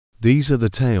These are the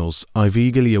tales I've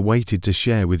eagerly awaited to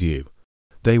share with you.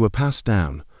 They were passed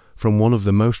down from one of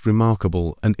the most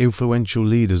remarkable and influential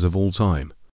leaders of all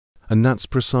time. And that's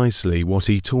precisely what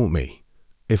he taught me.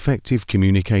 Effective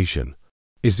communication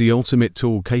is the ultimate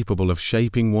tool capable of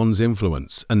shaping one's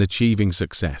influence and achieving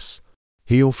success.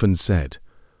 He often said,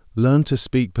 "Learn to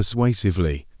speak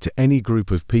persuasively to any group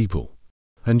of people,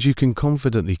 and you can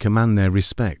confidently command their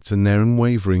respect and their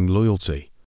unwavering loyalty."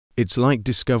 It's like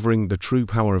discovering the true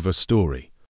power of a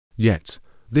story. Yet,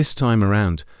 this time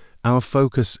around, our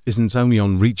focus isn't only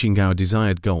on reaching our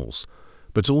desired goals,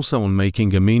 but also on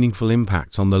making a meaningful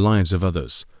impact on the lives of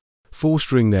others,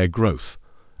 fostering their growth,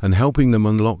 and helping them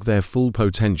unlock their full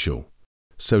potential.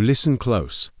 So listen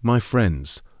close, my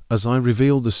friends, as I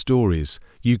reveal the stories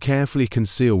you carefully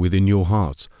conceal within your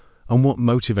heart and what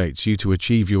motivates you to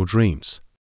achieve your dreams.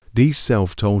 These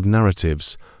self-told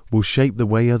narratives will shape the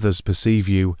way others perceive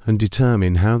you and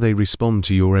determine how they respond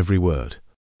to your every word.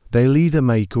 They'll either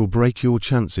make or break your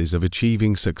chances of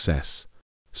achieving success.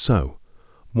 So,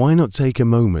 why not take a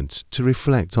moment to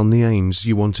reflect on the aims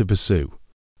you want to pursue?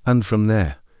 And from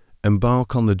there,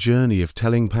 embark on the journey of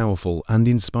telling powerful and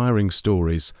inspiring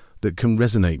stories that can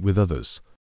resonate with others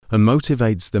and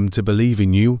motivates them to believe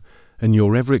in you and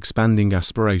your ever-expanding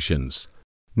aspirations.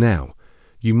 Now,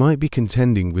 you might be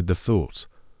contending with the thought,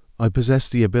 "I possess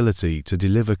the ability to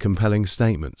deliver compelling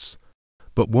statements.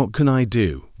 But what can I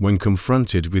do when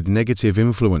confronted with negative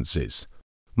influences?"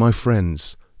 My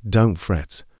friends, don't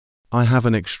fret. I have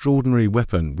an extraordinary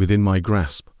weapon within my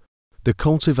grasp: the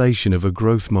cultivation of a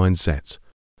growth mindset.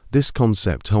 This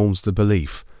concept holds the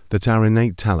belief that our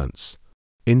innate talents,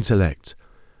 intellect,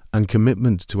 and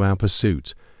commitment to our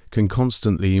pursuit can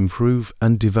constantly improve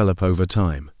and develop over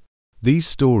time. These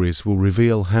stories will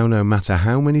reveal how no matter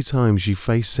how many times you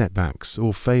face setbacks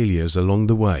or failures along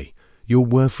the way, your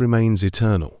worth remains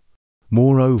eternal.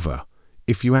 Moreover,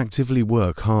 if you actively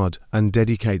work hard and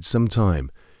dedicate some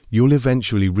time, you'll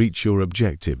eventually reach your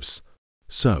objectives.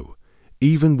 So,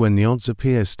 even when the odds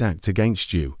appear stacked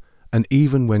against you, and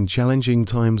even when challenging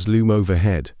times loom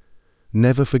overhead,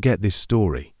 never forget this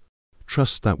story.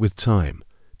 Trust that with time,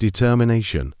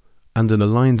 determination, and an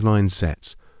aligned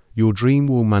mindset, your dream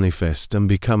will manifest and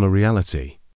become a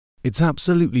reality. It's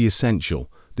absolutely essential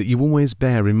that you always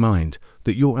bear in mind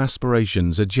that your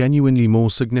aspirations are genuinely more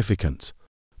significant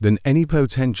than any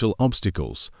potential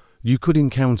obstacles you could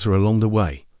encounter along the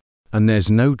way, and there's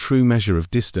no true measure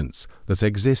of distance that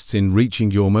exists in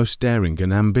reaching your most daring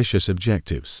and ambitious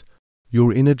objectives.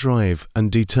 Your inner drive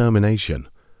and determination,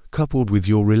 coupled with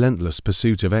your relentless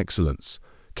pursuit of excellence,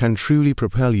 can truly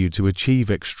propel you to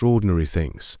achieve extraordinary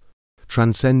things,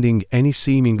 transcending any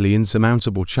seemingly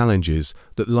insurmountable challenges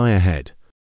that lie ahead.